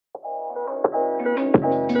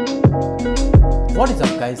What is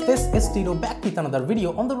up guys, this is Tito back with another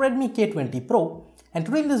video on the Redmi K20 Pro, and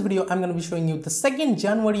today in this video I'm going to be showing you the 2nd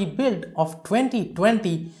January build of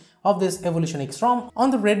 2020 of this EvolutionX ROM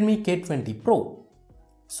on the Redmi K20 Pro.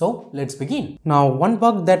 So let's begin. Now one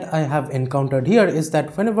bug that I have encountered here is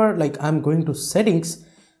that whenever I'm going to settings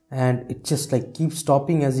and it just keeps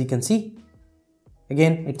stopping, as you can see.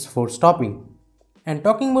 Again, it's for stopping. And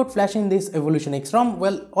talking about flashing this EvolutionX ROM,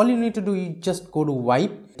 well, all you need to do is just go to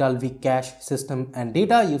wipe, Dalvik cache, system and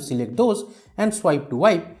data, you select those and swipe to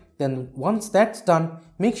wipe. Then once that's done,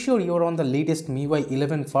 make sure you're on the latest MIUI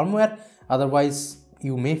 11 firmware, otherwise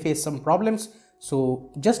you may face some problems.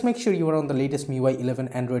 So just make sure you are on the latest MIUI 11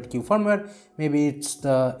 Android Q firmware, maybe it's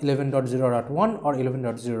the 11.0.1 or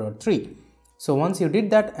 11.0.3. So once you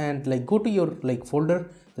did that and go to your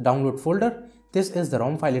folder, the download folder, this is the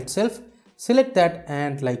ROM file itself. Select that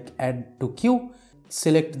and add to queue,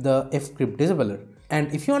 select the fcrypt disablr.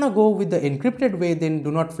 And if you wanna go with the encrypted way, then do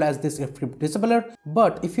not flash this fcrypt disablr.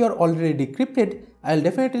 But if you are already decrypted, I'll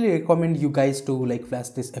definitely recommend you guys to flash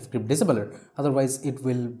this fcrypt disablr. Otherwise it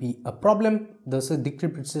will be a problem. The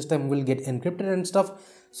decrypted system will get encrypted and stuff.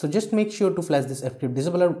 So just make sure to flash this fcrypt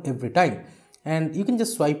disablr every time. And you can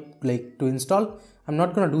just swipe to install. I'm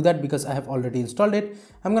not gonna do that because I have already installed it.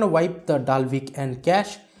 I'm gonna wipe the Dalvik and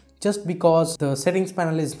cache. Just because the settings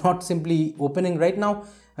panel is not simply opening right now,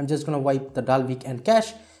 I'm just gonna wipe the Dalvik and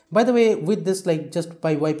cache. By the way, with this, just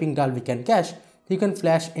by wiping Dalvik and cache, you can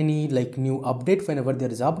flash any new update. Whenever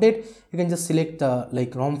there is an update, you can just select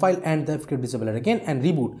the ROM file and the fcrypt disablr again and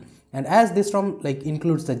reboot. And as this ROM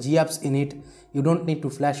includes the GApps in it, you don't need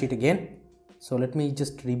to flash it again. So let me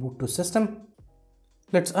just reboot to system.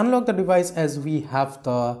 Let's unlock the device as we have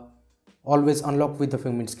the always unlock with the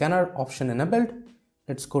fingerprint scanner option enabled.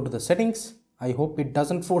 Let's go to the settings. I hope it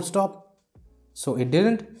doesn't force stop. So it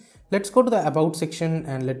didn't. Let's go to the about section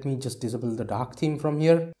and let me just disable the dark theme from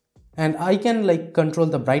here. And I can control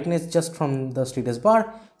the brightness just from the status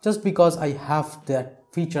bar, just because I have that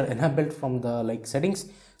feature enabled from the settings.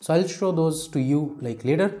 So I'll show those to you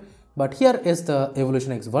later. But here is the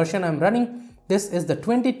EvolutionX version I'm running. This is the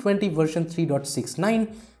 2020 version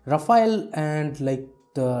 3.69 Raphael and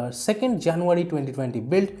the 2nd January 2020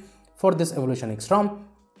 build for this EvolutionX ROM.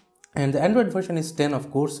 And the Android version is 10, of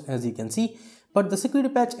course, as you can see, but the security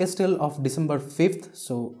patch is still of December 5th.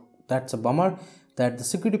 So that's a bummer that the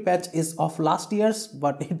security patch is of last year's,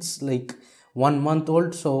 but it's 1 month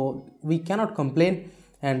old, so we cannot complain.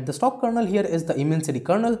 And the stock kernel here is the Immensity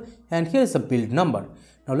kernel, and here is the build number.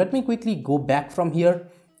 Now let me quickly go back from here,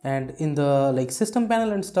 and in the system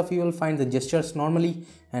panel and stuff, you will find the gestures normally,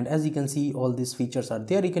 and as you can see, all these features are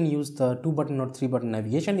there. You can use the 2-button or 3-button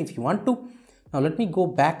navigation if you want to. Now let me go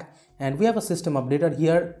back, and we have a system updater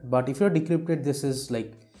here, but if you're decrypted, this is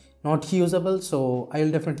not usable. So I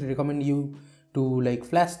will definitely recommend you to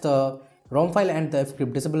flash the ROM file and the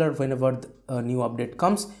fcrypt disablr whenever a new update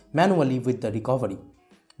comes manually with the recovery.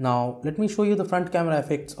 Now let me show you the front camera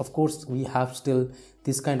effects. Of course, we have still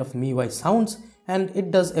this kind of MIUI sounds, and it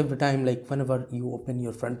does every time whenever you open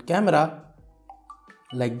your front camera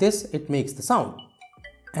like this, it makes the sound.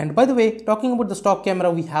 And by the way, talking about the stock camera,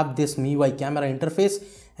 we have this MIUI camera interface,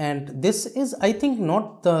 and this is, I think,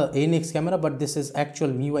 not the ANX camera, but this is actual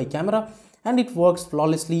MIUI camera, and it works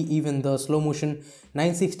flawlessly. Even the slow motion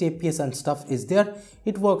 960 fps and stuff is there.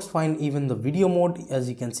 It works fine. Even the video mode, as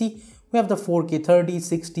you can see, we have the 4K 30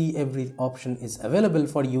 60, every option is available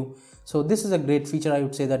for you. So this is a great feature. I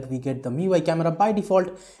would say that we get the MIUI camera by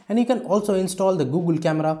default, and you can also install the Google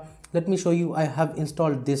camera. Let me show you. I have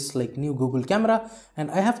installed this new Google camera, and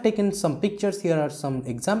I have taken some pictures. Here are some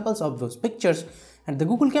examples of those pictures, and the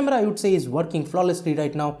Google camera, I would say, is working flawlessly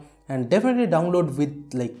right now. And definitely download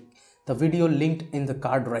with the video linked in the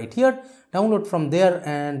card right here. Download from there,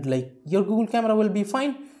 and your Google camera will be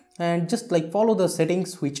fine. And just follow the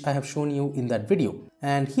settings which I have shown you in that video.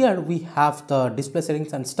 And here we have the display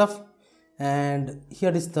settings and stuff, and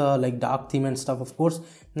here is the dark theme and stuff. Of course,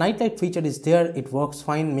 night light feature is there. It works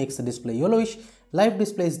fine, makes the display yellowish. Live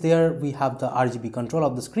display is there. We have the RGB control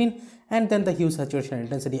of the screen, and then the hue, saturation,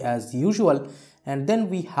 intensity as usual. And then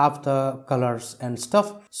we have the colors and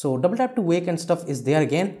stuff. So double tap to wake and stuff is there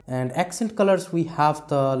again. And accent colors, we have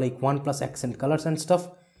the 1+ accent colors and stuff.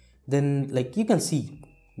 Then you can see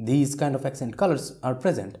these kind of accent colors are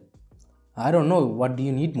present. I don't know, what do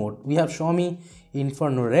you need more? We have Xiaomi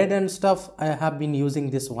Inferno Red and stuff. I have been using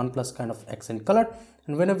this OnePlus kind of accent color,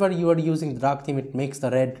 and whenever you are using the dark theme, it makes the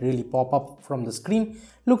red really pop up from the screen.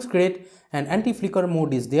 Looks great. And anti-flicker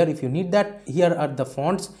mode is there if you need that. Here are the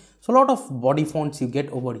fonts. So a lot of body fonts you get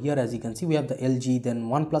over here. As you can see, we have the LG, then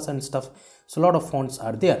OnePlus and stuff. So a lot of fonts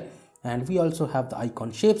are there. and we also have the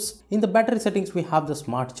icon shapes. In the battery settings, we have the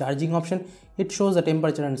smart charging option. It shows the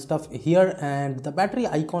temperature and stuff here, and the battery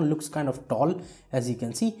icon looks kind of tall, as you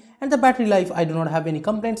can see. And the battery life, I do not have any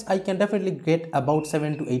complaints. I can definitely get about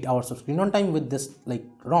 7 to 8 hours of screen on time with this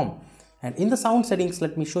ROM. And in the sound settings,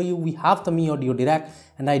 let me show you, we have the Mi Audio Dirac,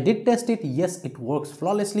 and I did test it. Yes, it works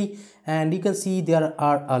flawlessly, and you can see there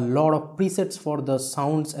are a lot of presets for the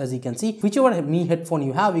sounds. As you can see, whichever Mi headphone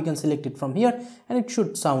you have, you can select it from here and it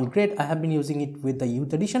should sound great. I have been using it with the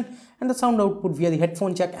Youth Edition, and the sound output via the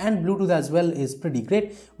headphone jack and Bluetooth as well is pretty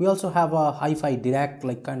great. We also have a hi-fi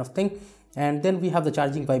Dirac kind of thing. And then we have the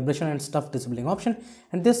charging, vibration and stuff disabling option,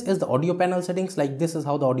 and this is the audio panel settings. This is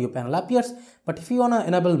how the audio panel appears. But if you want to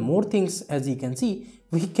enable more things, as you can see,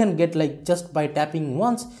 we can get just by tapping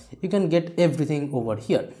once, you can get everything over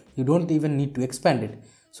here. You don't even need to expand it.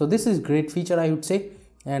 So this is great feature, I would say.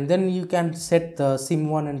 And then you can set the SIM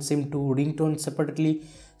 1 and SIM 2 ringtone separately,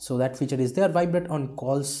 so that feature is there. Vibrate on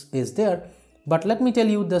calls is there. But let me tell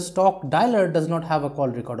you, the stock dialer does not have a call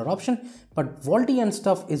recorder option, but VoLTE and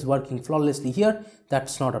stuff is working flawlessly here.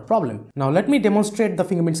 That's not a problem. Now let me demonstrate the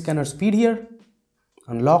fingerprint scanner speed here.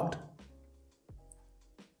 Unlocked.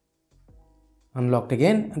 Unlocked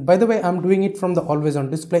again. And by the way, I'm doing it from the always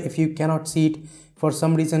on display. If you cannot see it for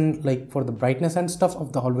some reason, for the brightness and stuff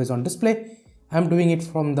of the always on display, I'm doing it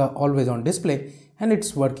from the always on display, and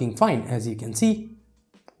it's working fine. As you can see,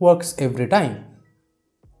 works every time.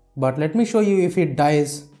 But let me show you if it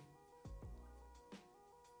dies.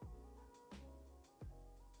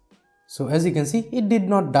 So as you can see, it did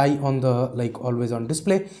not die on the always on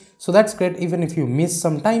display. So that's great. Even if you miss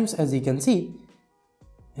sometimes, as you can see,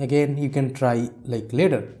 again you can try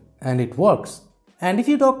later and it works. And if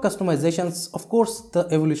you talk customizations, of course the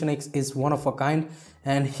EvolutionX is one of a kind,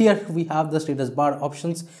 and here we have the status bar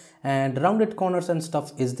options, and rounded corners and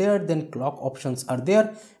stuff is there. Then clock options are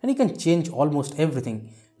there, and you can change almost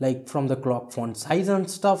everything. From the clock font size and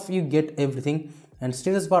stuff, you get everything. And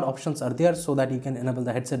status bar options are there so that you can enable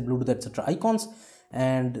the headset, Bluetooth, etc. icons.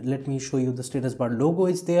 And let me show you, the status bar logo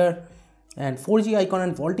is there, and 4G icon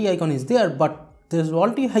and VoLTE icon is there. But this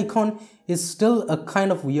VoLTE icon is still a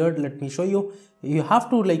kind of weird. Let me show you. You have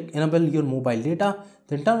to enable your mobile data,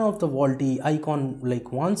 then turn off the VoLTE icon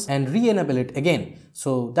once and re-enable it again.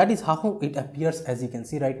 So that is how it appears. As you can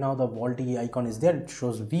see right now, the VoLTE icon is there. It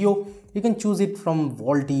shows VO. You can choose it from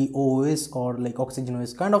VoLTE OS or Oxygen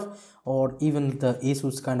OS kind of, or even the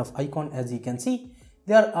ASUS kind of icon. As you can see,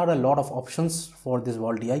 there are a lot of options for this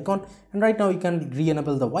VoLTE icon, and right now you can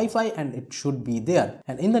re-enable the Wi-Fi and it should be there.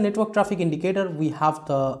 And in the network traffic indicator, we have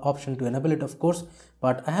the option to enable it, of course,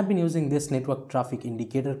 but I have been using this network traffic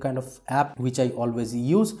indicator kind of app, which I always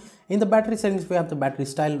use. In the battery settings, we have the battery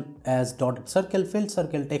style as dotted circle, filled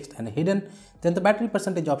circle, text and hidden. Then the battery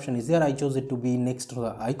percentage option is there. I chose it to be next to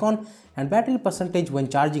the icon, and battery percentage when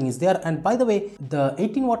charging is there. And by the way, the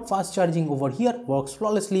 18-watt fast charging over here works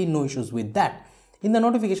flawlessly, no issues with that. In the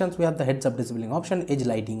notifications, we have the heads up disabling option, edge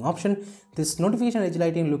lighting option. This notification edge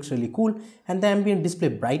lighting looks really cool, and the ambient display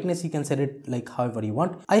brightness, you can set it however you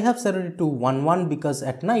want. I have set it to 1:1 because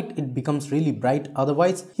at night it becomes really bright.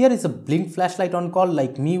 Otherwise, here is a blink flashlight on call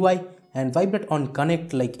MIUI, and vibrate on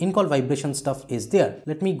connect in-call vibration stuff is there.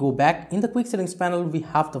 Let me go back. In the quick settings panel, we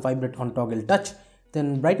have the vibrate on toggle touch.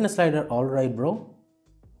 Then brightness slider, alright bro,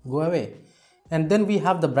 go away. And then we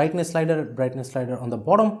have the brightness slider on the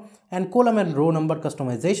bottom, and column and row number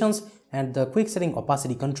customizations, and the quick setting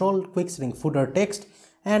opacity control, quick setting footer text,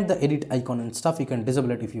 and the edit icon and stuff. You can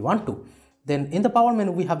disable it if you want to. Then in the power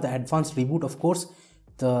menu, we have the advanced reboot, of course.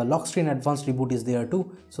 The lock screen advanced reboot is there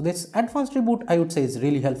too. So this advanced reboot, I would say, is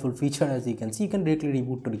really helpful feature. As you can see, you can directly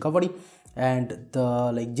reboot to recovery, and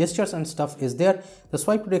the gestures and stuff is there. The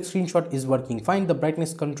swipe to take screenshot is working fine. The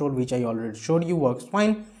brightness control, which I already showed you, works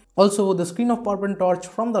fine. Also, the screen of power and torch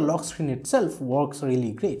from the lock screen itself works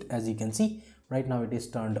really great. As you can see, right now it is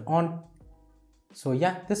turned on. So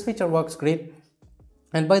yeah, this feature works great.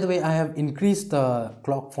 And by the way, I have increased the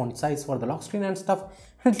clock font size for the lock screen and stuff.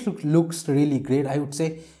 It looks really great, I would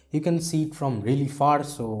say. You can see it from really far,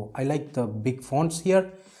 so I like the big fonts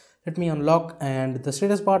here. Let me unlock, and the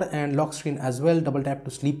status bar and lock screen as well, double tap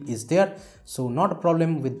to sleep is there, so not a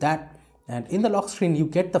problem with that. And in the lock screen, you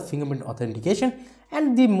get the fingerprint authentication,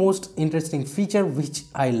 and the most interesting feature which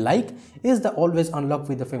I like is the always unlock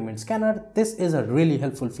with the fingerprint scanner. This is a really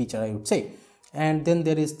helpful feature, I would say. And then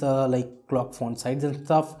there is the clock font size and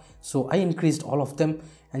stuff, so I increased all of them.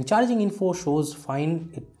 And charging info shows fine,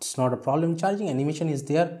 it's not a problem. Charging animation is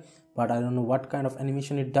there, but I don't know what kind of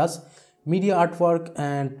animation it does. Media artwork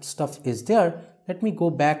and stuff is there. let me go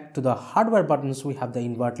back to the hardware buttons. We have the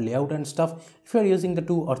invert layout and stuff if you're using the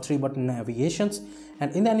 2 or 3 button navigations.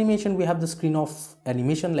 And in the animation, we have the screen off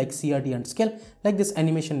animation like CRT and scale. Like this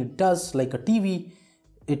animation, it does like a TV.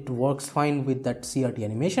 It works fine with that CRT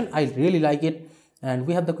animation. I really like it. And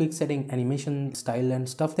we have the quick setting animation style and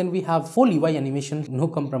stuff. Then we have full UI animation, no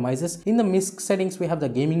compromises. In the MISC settings, we have the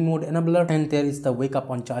gaming mode enabler, and there is the wake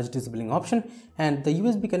up on charge disabling option. And the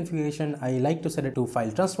USB configuration, I like to set it to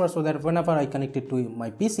file transfer so that whenever I connect it to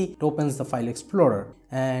my PC, it opens the file explorer.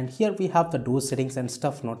 And here we have the door settings and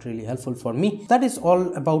stuff, not really helpful for me. That is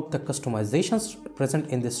all about the customizations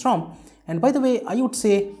present in this ROM. And by the way, I would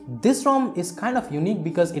say this ROM is kind of unique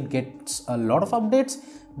because it gets a lot of updates,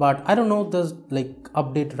 but I don't know the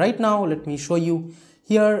update right now. Let me show you.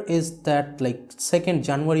 Here is that 2nd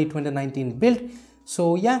January 2019 build.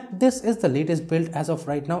 So yeah, this is the latest build as of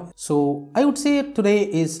right now. So I would say today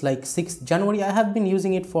is 6th January. I have been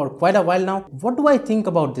using it for quite a while now. What do I think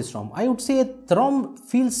about this ROM? I would say the ROM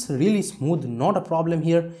feels really smooth, not a problem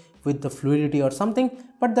here with the fluidity or something,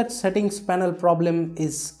 but that settings panel problem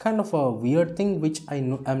is kind of a weird thing which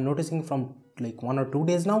I'm noticing from 1 or 2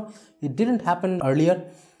 days now. It didn't happen earlier.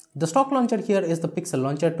 The stock launcher here is the Pixel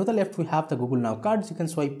launcher. To the left we have the Google Now cards. You can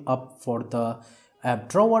swipe up for the app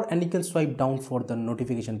drawer and you can swipe down for the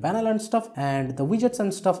notification panel and stuff, and the widgets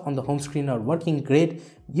and stuff on the home screen are working great.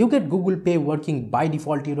 You get Google Pay working by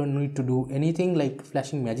default. You don't need to do anything like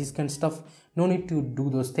flashing magic and stuff. No need to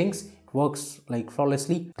do those things. It works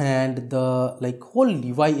flawlessly, and the whole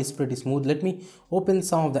UI is pretty smooth. Let me open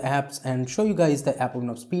some of the apps and show you guys the app open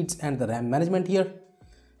up speeds and the RAM management here.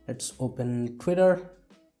 Let's open Twitter,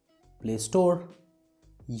 Play Store,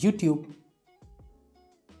 YouTube,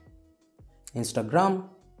 Instagram.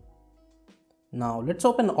 Now let's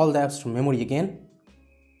open all the apps from memory again.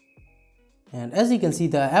 And as you can see,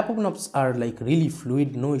 the app open-ups are really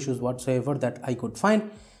fluid, no issues whatsoever that I could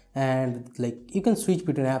find. And you can switch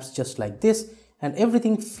between apps just like this, and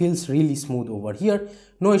everything feels really smooth over here.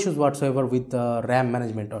 No issues whatsoever with the RAM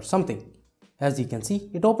management or something. As you can see,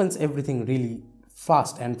 it opens everything really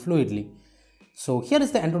fast and fluidly. So here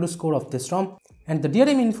is the Antutu score of this ROM, and the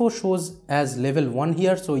DRM info shows as level 1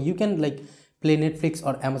 here. So you can play Netflix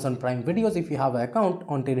or Amazon Prime videos if you have an account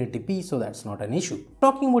on 1080p, so that's not an issue.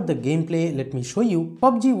 Talking about the gameplay, let me show you.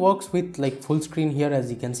 PUBG works with full screen here, as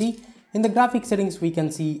you can see. In the graphic settings, we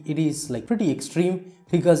can see it is pretty extreme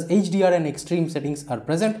because HDR and extreme settings are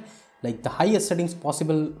present, the highest settings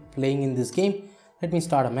possible playing in this game. Let me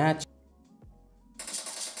start a match.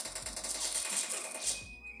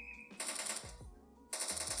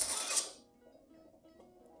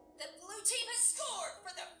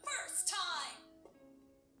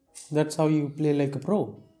 That's how you play like a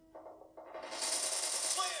pro.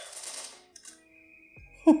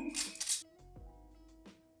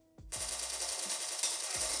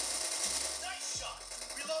 Nice shot.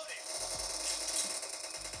 Reloading.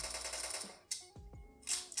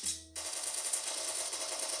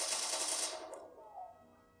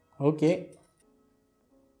 Okay.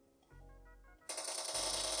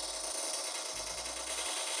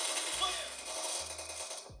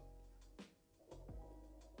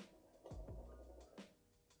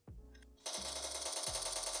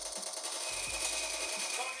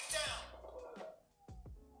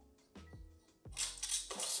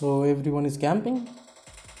 So everyone is camping.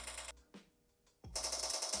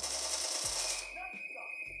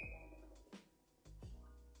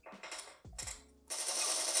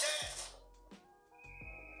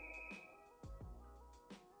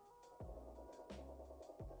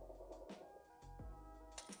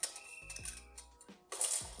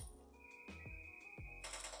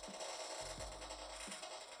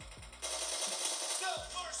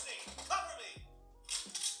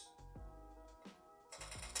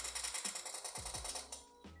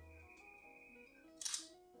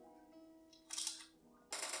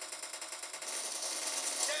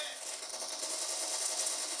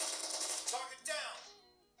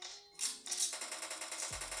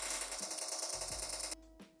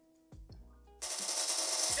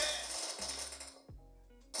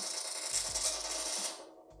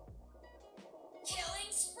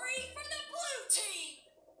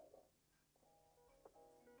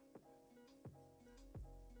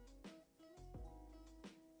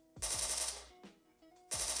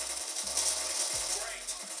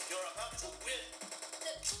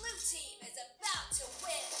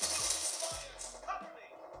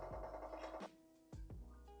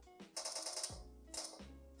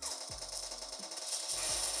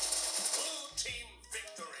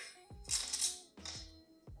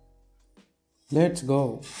 Let's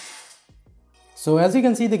go. So as you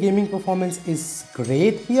can see, the gaming performance is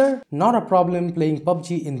great here. Not a problem playing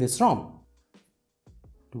PUBG in this ROM.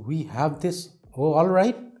 Do we have this? Oh,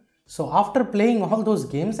 alright. So after playing all those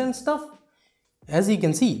games and stuff, as you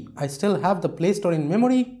can see, I still have the Play Store in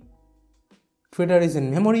memory. Twitter is in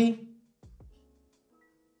memory.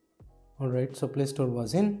 Alright, so Play Store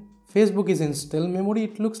was in. Facebook is in still memory,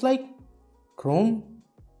 it looks like. Chrome.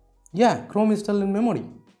 Yeah, Chrome is still in memory.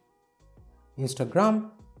 Instagram.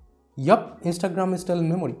 Yup, Instagram is still in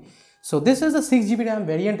memory. So this is the 6GB RAM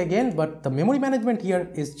variant again, but the memory management here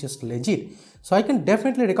is just legit. So I can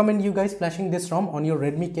definitely recommend you guys flashing this ROM on your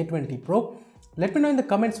Redmi K20 Pro. Let me know in the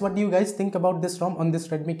comments what do you guys think about this ROM on this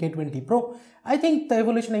Redmi K20 Pro. I think the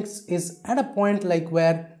EvolutionX is at a point like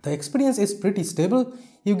where the experience is pretty stable.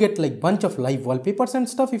 You get like bunch of live wallpapers and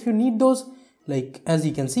stuff if you need those. Like as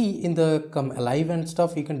you can see in the Come Alive and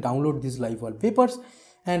stuff, you can download these live wallpapers.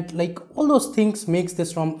 And like all those things makes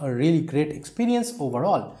this ROM a really great experience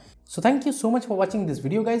overall. So thank you so much for watching this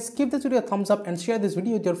video guys. Give this video a thumbs up and share this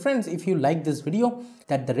video with your friends if you like this video,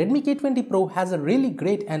 that the Redmi K20 Pro has a really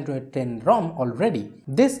great Android 10 ROM already.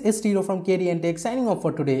 This is Tiro from KDN Tech signing off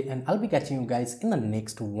for today, and I'll be catching you guys in the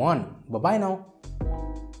next one. Bye bye now.